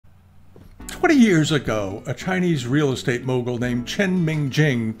20 years ago, a Chinese real estate mogul named Chen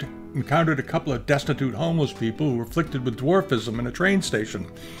Mingjing encountered a couple of destitute homeless people who were afflicted with dwarfism in a train station.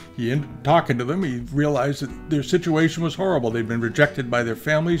 Talking to them, he realized that their situation was horrible. They'd been rejected by their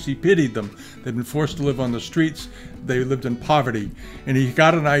families. He pitied them. They'd been forced to live on the streets. They lived in poverty. And he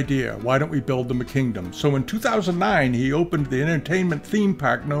got an idea. Why don't we build them a kingdom? So in 2009, he opened the entertainment theme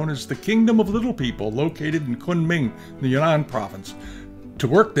park known as the Kingdom of Little People, located in Kunming, the Yunnan province. To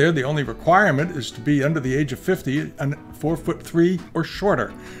work there, the only requirement is to be under the age of 50 and 4'3" or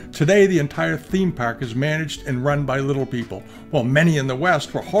shorter. Today, the entire theme park is managed and run by little people. While many in the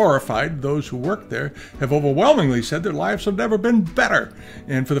West were horrified, those who work there have overwhelmingly said their lives have never been better.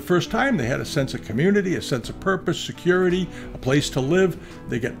 And for the first time, they had a sense of community, a sense of purpose, security, a place to live.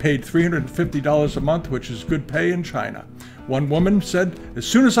 They get paid $350 a month, which is good pay in China. One woman said, "As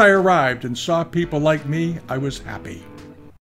soon as I arrived and saw people like me, I was happy."